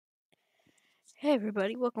Hey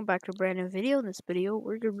everybody, welcome back to a brand new video. In this video,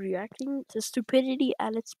 we're going to be reacting to Stupidity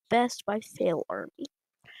at its Best by Fail Army.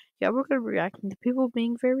 Yeah, we're going to be reacting to people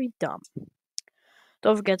being very dumb.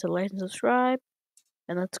 Don't forget to like and subscribe,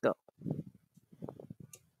 and let's go.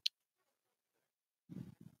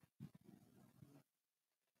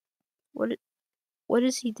 What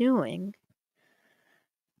is he doing?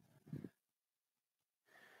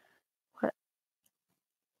 What?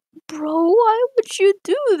 Bro, why would you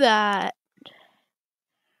do that?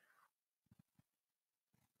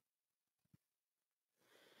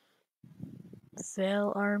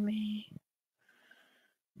 Fail Army.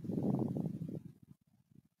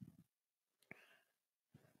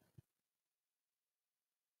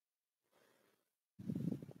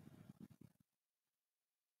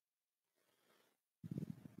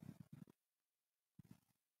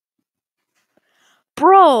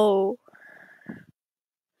 Bro!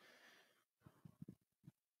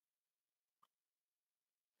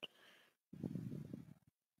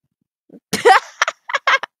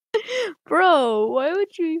 Bro, why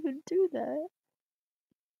would you even do that?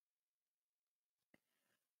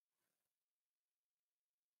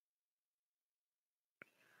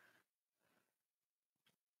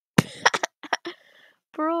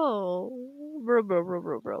 Bro.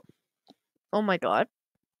 Oh my god.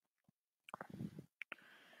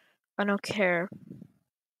 I don't care.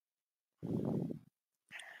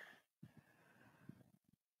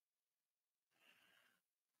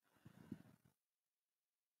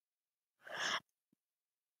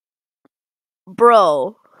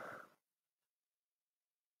 Bro.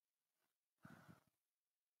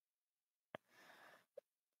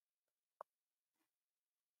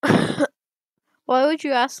 Why would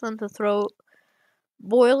you ask them to throw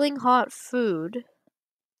boiling hot food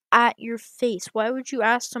at your face? Why would you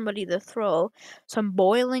ask somebody to throw some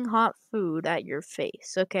boiling hot food at your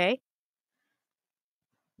face, okay?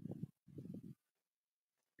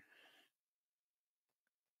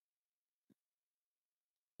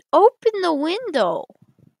 Open the window.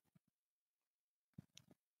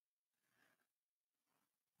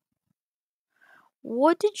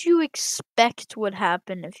 What did you expect would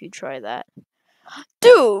happen if you try that?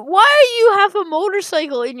 Dude, why do you have a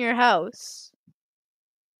motorcycle in your house?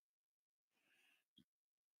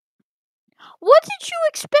 What did you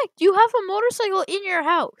expect? You have a motorcycle in your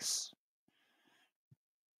house.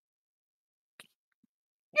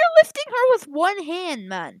 You're lifting her with one hand,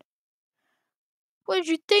 man. What did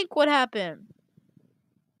you think would happen?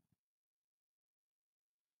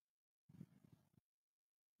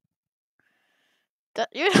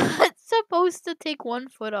 You're not supposed to take one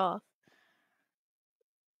foot off.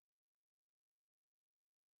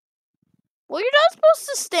 Well, you're not supposed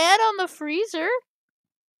to stand on the freezer.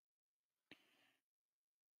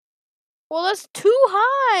 Well, that's too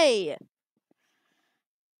high.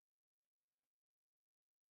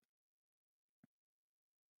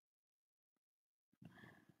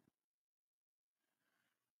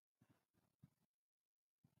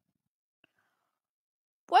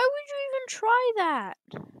 Why would you even try that?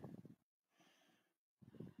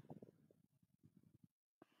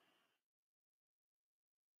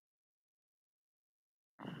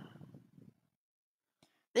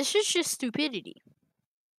 This is just stupidity.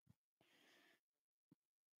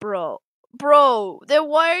 Bro, then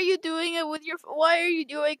why are you doing it with your why are you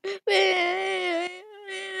doing with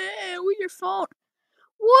your phone?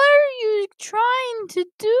 What are you trying to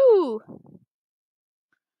do?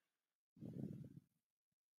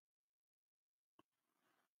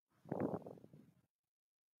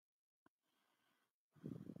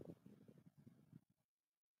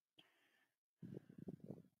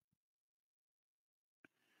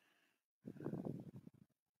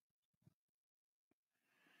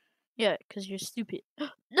 Yeah, cuz you're stupid.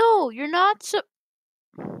 No, you're not so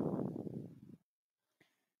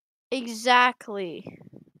Exactly.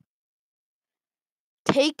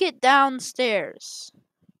 Take it downstairs.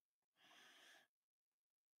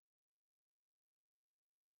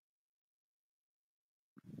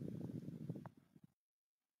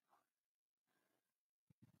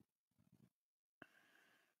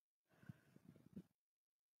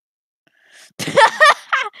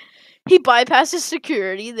 He bypasses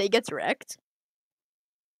security, they gets wrecked.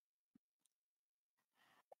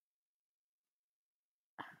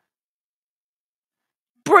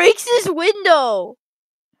 Breaks his window.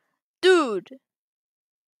 Dude,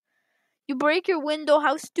 you break your window,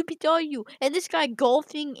 how stupid are you? And this guy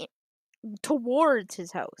golfing towards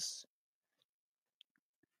his house.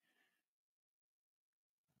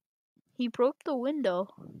 He broke the window.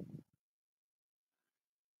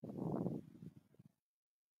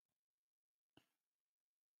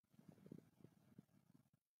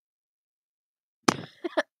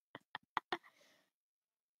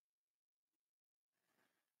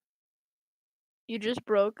 You just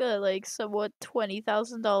broke a like somewhat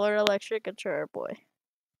 $20,000 electric guitar, boy.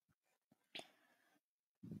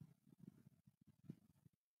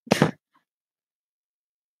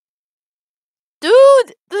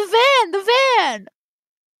 Dude, the van.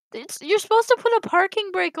 You're supposed to put a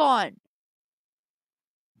parking brake on.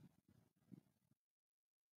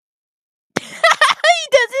 He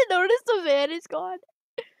doesn't notice the van is gone.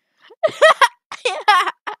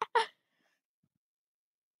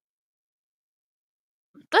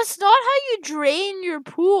 That's not how you drain your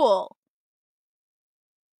pool.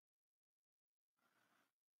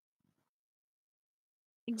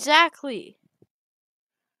 Exactly.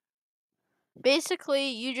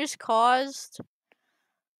 Basically, you just caused...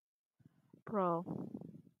 Bro.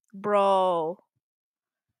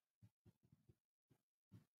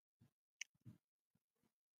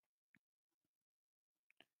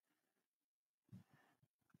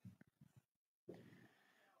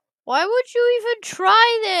 Why would you even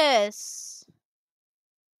try this?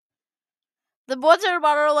 The boys at the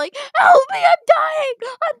bottom are like, help me, I'm dying!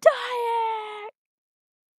 I'm dying!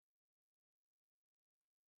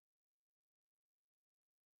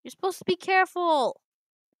 You're supposed to be careful.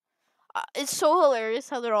 It's so hilarious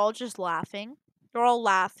how they're all just laughing. They're all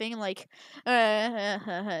laughing like,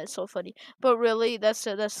 it's so funny. But really, that's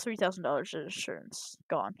 $3,000 in insurance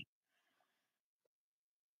gone.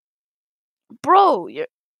 Bro, you're...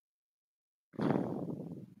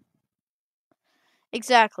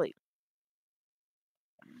 Exactly.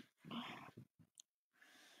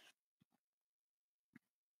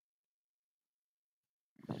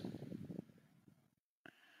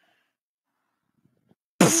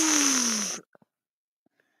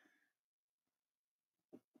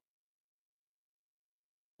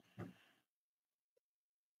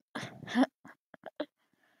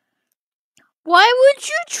 Why would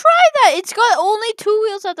you try that? It's got only 2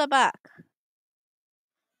 wheels at the back.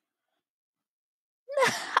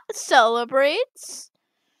 Celebrates.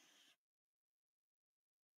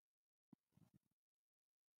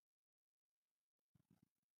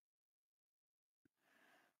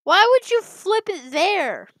 Why would you flip it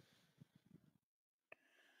there?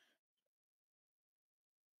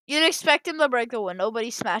 You'd expect him to break the window, but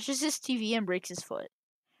he smashes his TV and breaks his foot.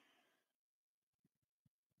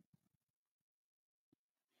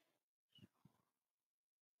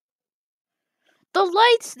 The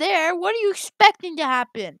light's there. What are you expecting to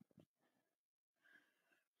happen?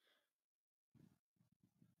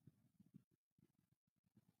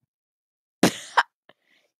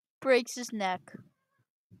 Breaks his neck.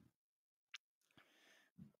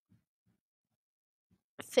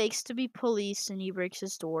 Fakes to be police and he breaks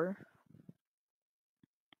his door.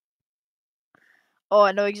 Oh,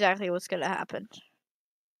 I know exactly what's gonna happen.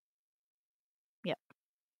 Yep.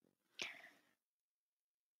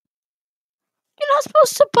 You're not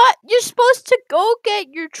supposed to you're supposed to go get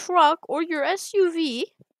your truck or your SUV.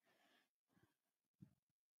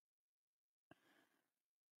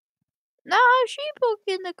 Nah, she broke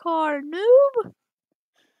in the car, noob.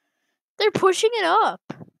 They're pushing it up.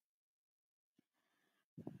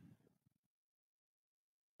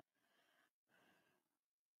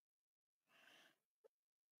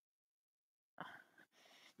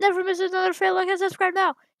 Never miss another fail. Like and subscribe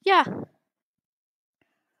now. Yeah.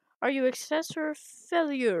 Are you a success or a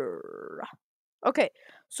failure? Okay,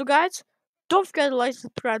 so guys, don't forget to like and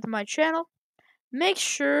subscribe to my channel. Make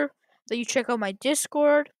sure that you check out my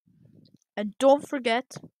Discord. And don't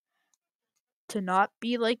forget to not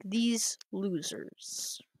be like these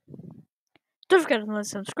losers. Don't forget to like and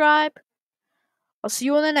subscribe. I'll see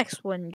you on the next one.